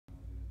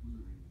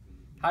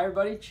Hi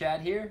everybody,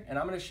 Chad here, and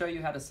I'm going to show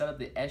you how to set up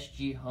the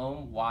SG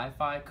Home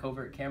Wi-Fi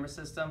covert camera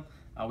system.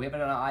 We have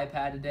it on an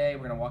iPad today.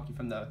 We're going to walk you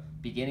from the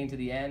beginning to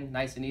the end,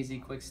 nice and easy,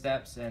 quick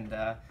steps, and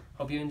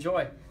hope you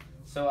enjoy.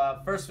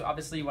 So first,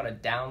 obviously, you want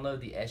to download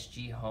the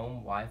SG Home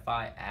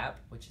Wi-Fi app,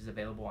 which is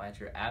available at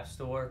your App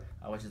Store,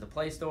 which is the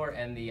Play Store,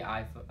 and the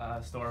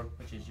iStore,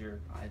 which is your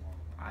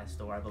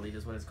iStore, I believe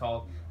is what it's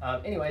called.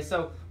 Anyway,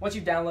 so once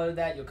you've downloaded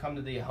that, you'll come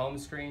to the home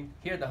screen.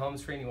 Here at the home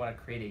screen, you want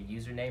to create a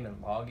username and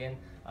login.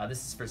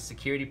 This is for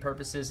security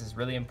purposes. It's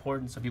really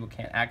important so people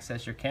can't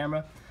access your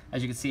camera.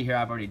 As you can see here,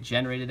 I've already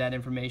generated that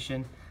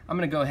information. I'm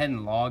going to go ahead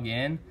and log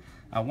in.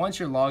 Once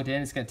you're logged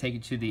in, it's going to take you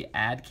to the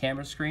add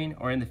camera screen,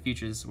 or in the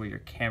future, this is where your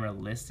camera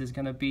list is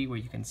going to be, where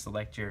you can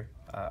select your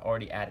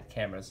already added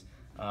cameras.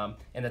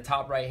 In the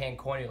top right hand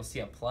corner, you'll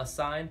see a plus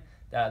sign.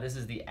 This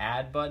is the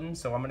add button,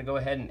 so I'm going to go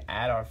ahead and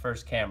add our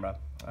first camera.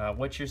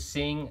 What you're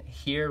seeing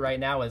here right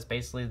now is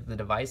basically the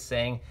device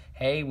saying,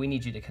 hey, we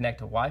need you to connect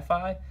to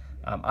Wi-Fi.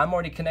 I'm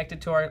already connected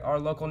to our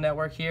local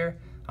network here.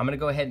 I'm going to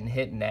go ahead and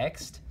hit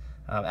next.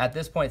 At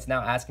this point, it's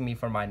now asking me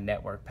for my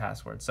network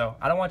password. So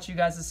I don't want you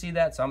guys to see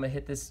that, so I'm going to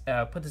hit this,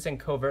 put this in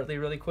covertly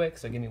really quick,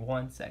 so give me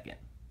 1 second.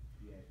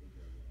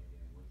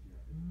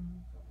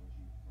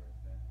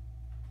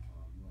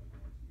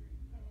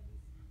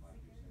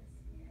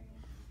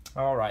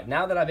 All right,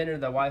 now that I've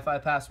entered the Wi-Fi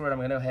password, I'm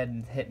going to go ahead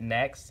and hit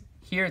next.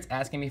 Here it's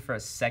asking me for a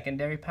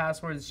secondary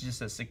password. It's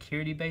just a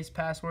security-based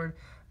password.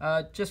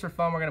 Just for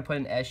fun, we're going to put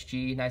in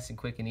SG, nice and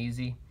quick and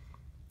easy.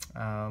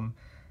 Then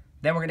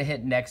we're going to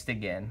hit next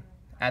again.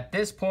 At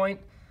this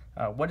point,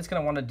 what it's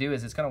going to want to do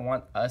is it's going to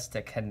want us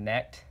to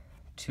connect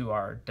to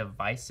our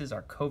devices,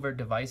 our covert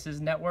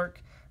devices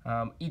network.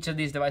 Each of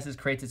these devices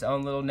creates its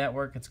own little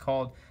network. It's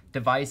called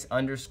device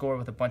underscore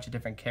with a bunch of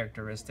different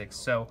characteristics.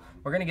 So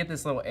we're going to get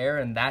this little error,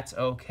 and that's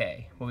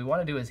okay. What we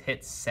want to do is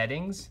hit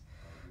settings.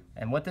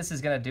 And what this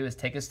is going to do is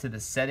take us to the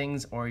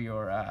settings or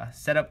your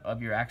setup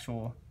of your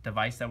actual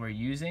device that we're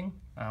using.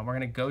 We're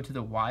going to go to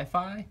the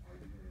Wi-Fi,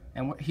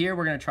 and here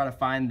we're going to try to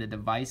find the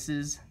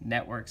devices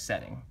network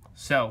setting.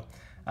 So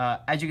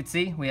as you can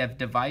see, we have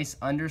device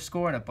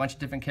underscore and a bunch of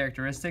different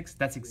characteristics.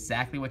 That's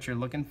exactly what you're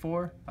looking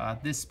for.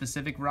 This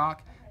specific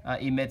rock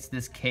emits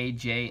this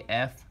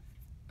KJF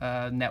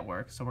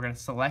network. So we're going to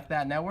select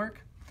that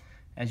network.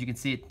 As you can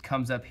see, it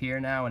comes up here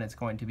now, and it's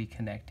going to be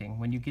connecting.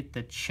 When you get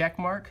the check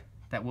mark,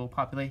 that will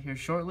populate here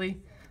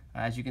shortly.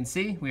 As you can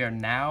see, we are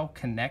now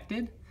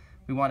connected.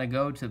 We want to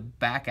go to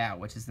back out,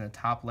 which is in the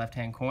top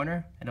left-hand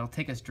corner, and it'll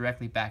take us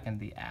directly back into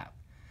the app.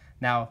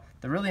 Now,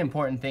 the really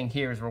important thing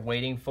here is we're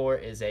waiting for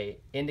is a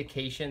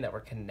indication that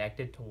we're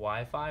connected to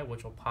Wi-Fi,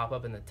 which will pop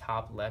up in the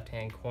top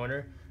left-hand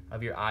corner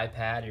of your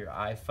iPad or your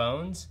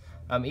iPhones.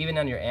 Even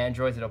on your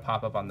Androids, it'll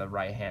pop up on the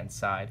right-hand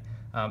side.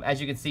 As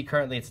you can see,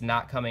 currently it's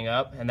not coming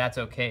up, and that's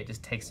okay. It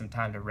just takes some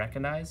time to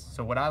recognize.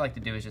 So what I like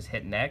to do is just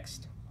hit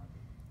next.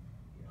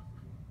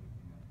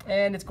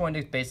 And it's going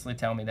to basically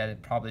tell me that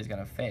it probably is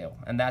going to fail,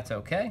 and that's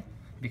okay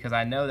because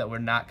I know that we're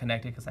not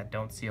connected because I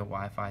don't see a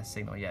Wi-Fi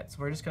signal yet. So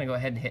we're just going to go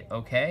ahead and hit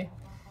OK.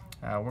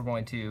 We're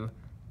going to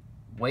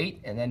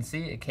wait and then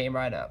see it came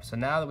right up. So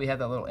now that we have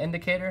that little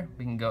indicator,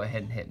 we can go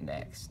ahead and hit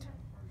next.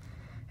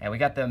 And we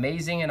got the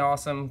amazing and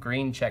awesome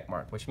green check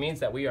mark, which means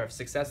that we have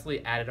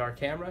successfully added our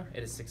camera.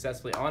 It is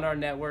successfully on our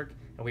network,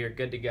 and we are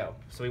good to go.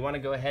 So we want to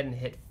go ahead and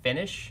hit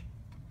finish.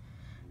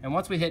 And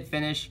once we hit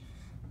finish,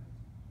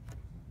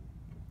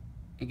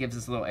 it gives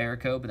us a little error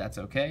code, but that's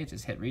okay.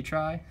 Just hit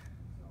retry,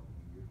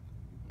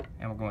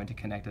 and we're going to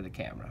connect to the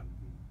camera.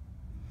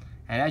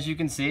 And as you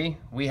can see,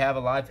 we have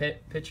a live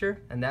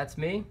picture, and that's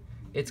me.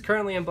 It's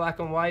currently in black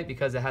and white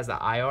because it has the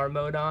IR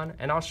mode on,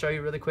 and I'll show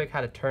you really quick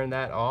how to turn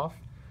that off.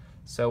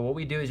 So what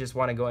we do is just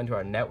want to go into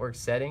our network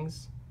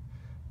settings.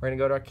 We're going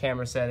to go to our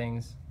camera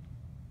settings.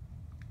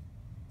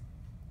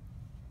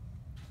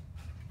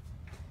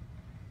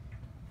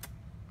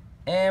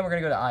 And we're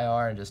going to go to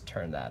IR and just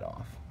turn that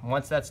off.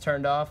 Once that's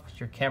turned off,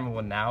 your camera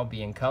will now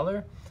be in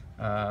color.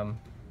 So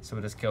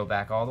we'll just go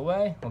back all the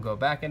way. We'll go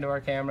back into our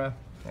camera,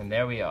 and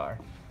there we are.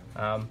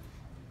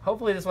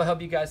 Hopefully this will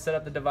help you guys set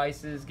up the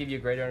devices, give you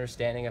a greater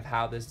understanding of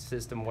how this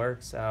system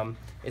works.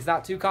 It's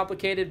not too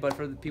complicated, but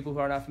for the people who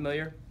are not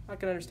familiar, I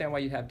can understand why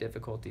you have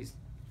difficulties.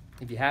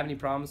 If you have any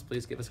problems,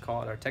 please give us a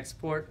call at our tech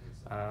support.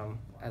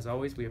 As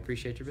always, we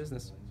appreciate your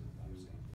business.